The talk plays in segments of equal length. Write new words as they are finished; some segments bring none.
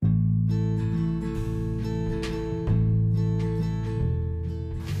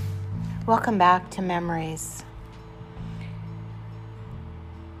Welcome back to Memories.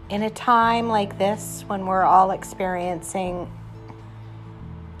 In a time like this, when we're all experiencing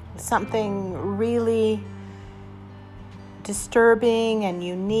something really disturbing and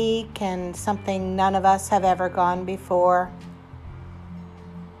unique and something none of us have ever gone before,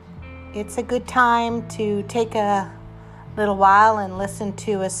 it's a good time to take a little while and listen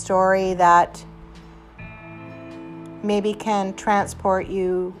to a story that maybe can transport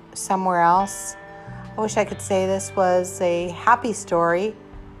you somewhere else. I wish I could say this was a happy story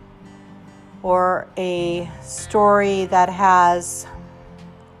or a story that has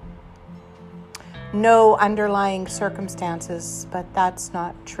no underlying circumstances, but that's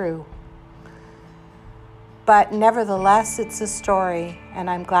not true. But nevertheless, it's a story, and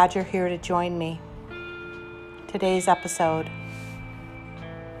I'm glad you're here to join me. Today's episode.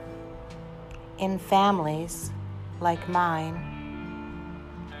 In families like mine,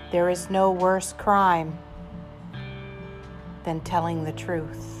 there is no worse crime than telling the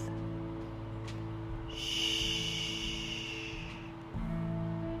truth.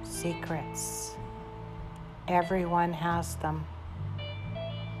 Secrets. Everyone has them.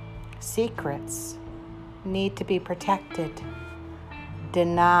 Secrets need to be protected,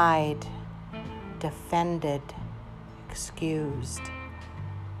 denied, defended, excused.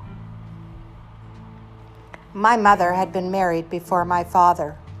 My mother had been married before my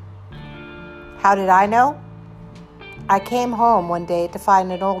father. How did I know? I came home one day to find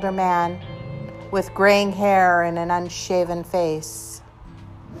an older man with graying hair and an unshaven face.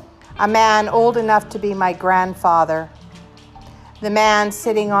 A man old enough to be my grandfather. The man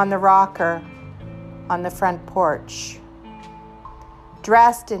sitting on the rocker on the front porch.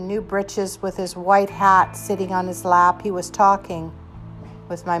 Dressed in new breeches with his white hat sitting on his lap, he was talking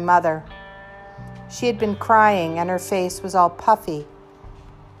with my mother. She had been crying and her face was all puffy.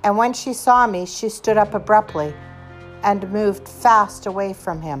 And when she saw me, she stood up abruptly and moved fast away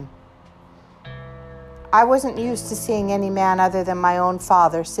from him. I wasn't used to seeing any man other than my own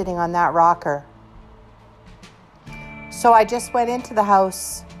father sitting on that rocker. So I just went into the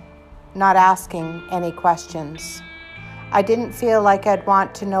house, not asking any questions. I didn't feel like I'd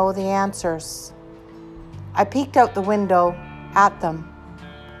want to know the answers. I peeked out the window at them,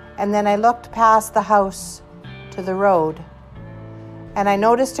 and then I looked past the house to the road, and I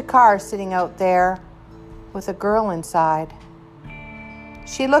noticed a car sitting out there with a girl inside.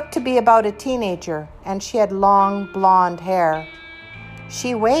 She looked to be about a teenager, and she had long blonde hair.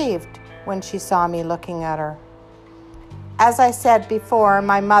 She waved when she saw me looking at her. As I said before,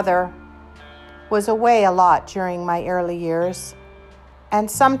 my mother was away a lot during my early years,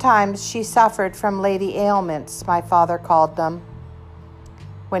 and sometimes she suffered from lady ailments, my father called them,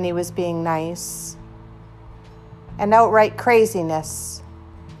 when he was being nice, and outright craziness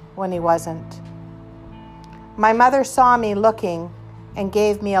when he wasn't. My mother saw me looking and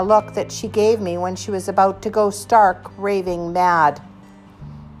gave me a look that she gave me when she was about to go stark raving mad.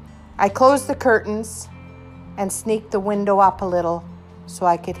 I closed the curtains and sneaked the window up a little so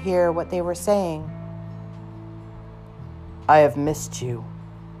I could hear what they were saying. I have missed you.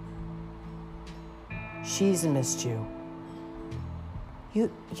 She's missed you.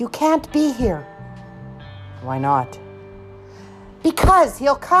 You can't be here. Why not? Because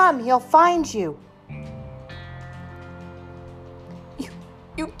he'll come, he'll find you.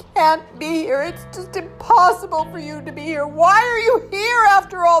 You can't be here. It's just impossible for you to be here. Why are you here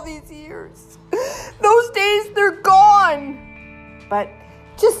after all these years? Those days, they're gone. But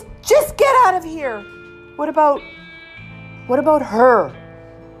just get out of here. What about her?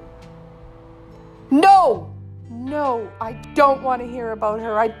 No, I don't want to hear about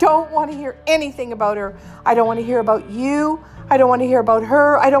her. I don't want to hear anything about her. I don't want to hear about you. I don't want to hear about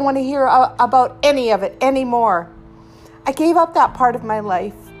her. I don't want to hear about any of it anymore. I gave up that part of my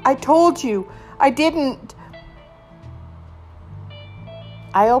life. I told you I didn't.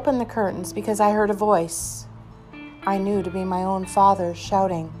 I opened the curtains because I heard a voice I knew to be my own father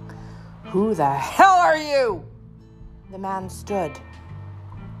shouting, "Who the hell are you?" The man stood.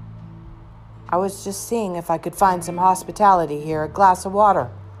 I was just seeing if I could find some hospitality here, a glass of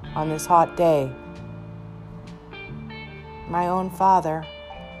water on this hot day. My own father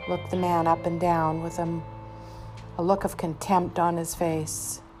looked the man up and down with a look of contempt on his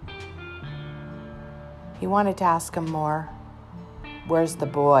face. He wanted to ask him more. Where's the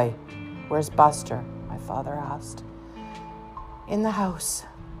boy? Where's Buster? My father asked. In the house.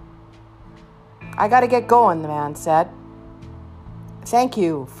 I gotta get going, the man said. Thank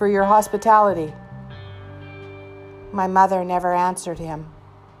you for your hospitality. My mother never answered him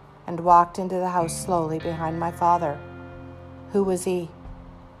and walked into the house slowly behind my father. Who was he?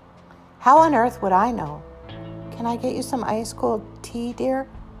 How on earth would I know? Can I get you some ice cold tea, dear?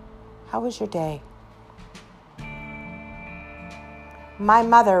 How was your day? My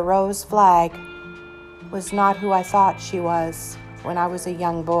mother, Rose Flagg, was not who I thought she was when I was a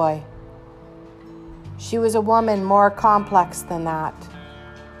young boy. She was a woman more complex than that.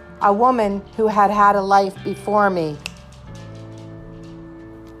 A woman who had had a life before me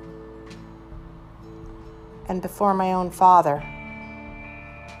and before my own father.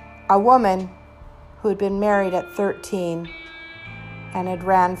 A woman who had been married at 13 and had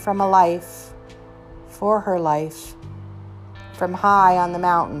ran from a life, for her life, from high on the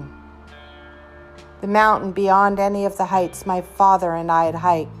mountain beyond any of the heights my father and I had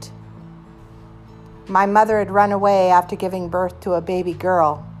hiked. My mother had run away after giving birth to a baby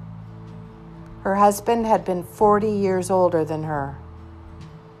girl. Her husband had been 40 years older than her.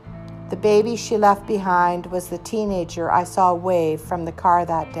 The baby she left behind was the teenager I saw wave from the car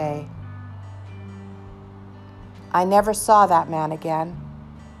that day. I never saw that man again,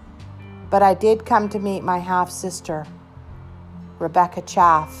 but I did come to meet my half-sister, Rebecca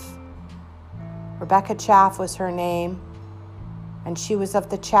Chaff. Rebecca Chaff was her name, and she was of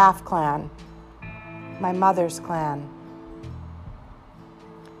the Chaff clan, my mother's clan.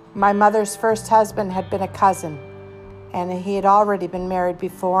 My mother's first husband had been a cousin, and he had already been married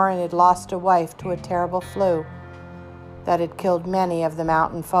before and had lost a wife to a terrible flu that had killed many of the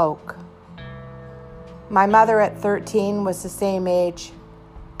mountain folk. My mother at 13 was the same age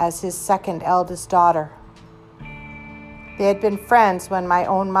as his second eldest daughter. They had been friends when my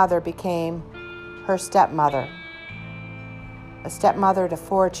own mother became her stepmother, a stepmother to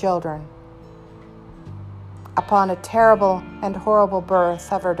 4 children. Upon a terrible and horrible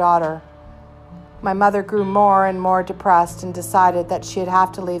birth of her daughter, my mother grew more and more depressed and decided that she'd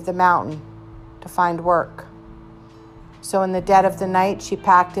have to leave the mountain to find work. So in the dead of the night, she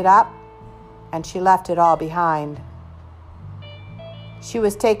packed it up and she left it all behind. She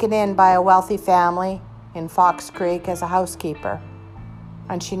was taken in by a wealthy family in Fox Creek as a housekeeper,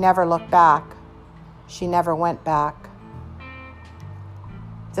 and she never looked back. She never went back.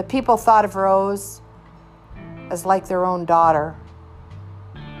 The people thought of Rose as like their own daughter.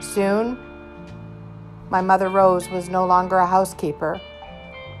 Soon, my mother Rose was no longer a housekeeper,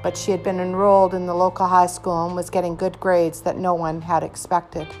 but she had been enrolled in the local high school and was getting good grades that no one had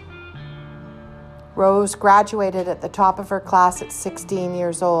expected. Rose graduated at the top of her class at 16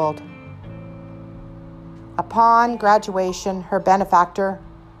 years old. Upon graduation, her benefactor,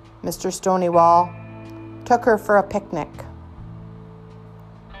 Mr. Stonywall, took her for a picnic.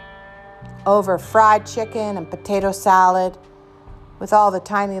 Over fried chicken and potato salad, with all the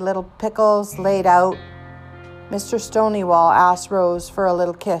tiny little pickles laid out, Mr. Stonywall asked Rose for a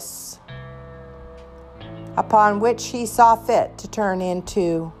little kiss, upon which he saw fit to turn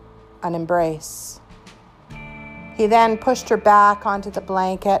into an embrace. He then pushed her back onto the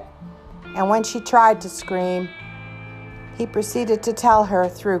blanket, and when she tried to scream, he proceeded to tell her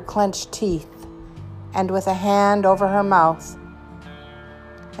through clenched teeth and with a hand over her mouth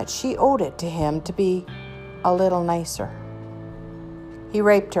that she owed it to him to be a little nicer. He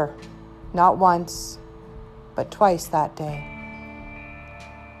raped her, not once, but twice that day.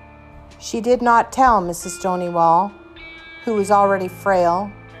 She did not tell Mrs. Stonywall, who was already frail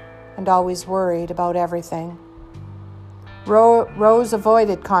and always worried about everything. Rose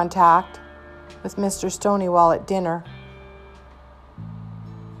avoided contact with Mr. Stonywall at dinner.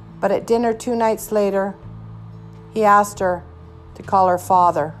 But at dinner 2 nights later, he asked her to call her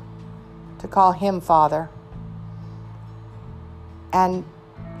father, to call him father. And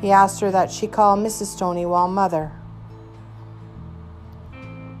he asked her that she call Mrs. Stonywall mother.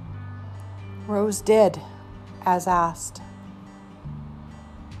 Rose did, as asked.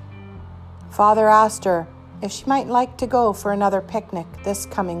 Father asked her if she might like to go for another picnic this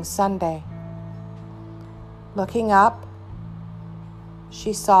coming Sunday. Looking up,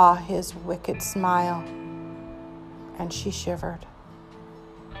 she saw his wicked smile, and she shivered.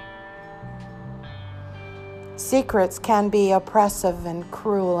 Secrets can be oppressive and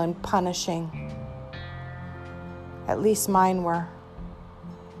cruel and punishing. At least mine were.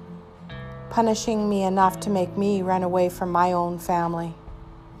 Punishing me enough to make me run away from my own family.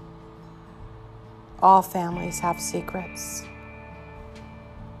 All families have secrets,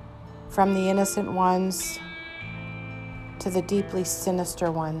 from the innocent ones to the deeply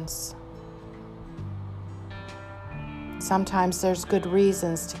sinister ones. Sometimes there's good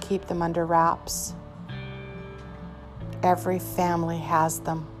reasons to keep them under wraps. Every family has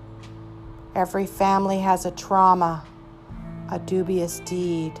them. Every family has a trauma, a dubious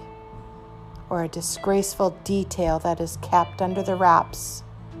deed, or a disgraceful detail that is kept under the wraps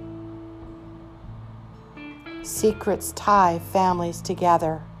Secrets tie families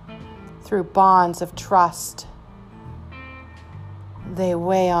together through bonds of trust. They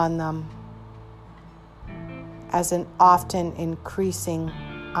weigh on them as an often increasing,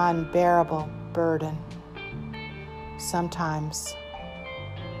 unbearable burden. Sometimes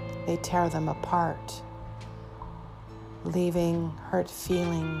they tear them apart, leaving hurt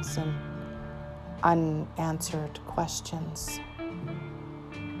feelings and unanswered questions.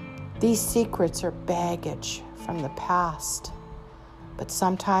 These secrets are baggage from the past, but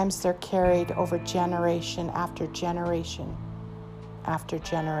sometimes they're carried over generation after generation after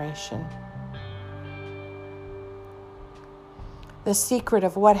generation. The secret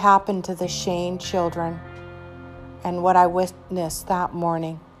of what happened to the Shane children and what I witnessed that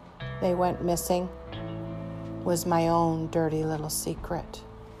morning they went missing was my own dirty little secret.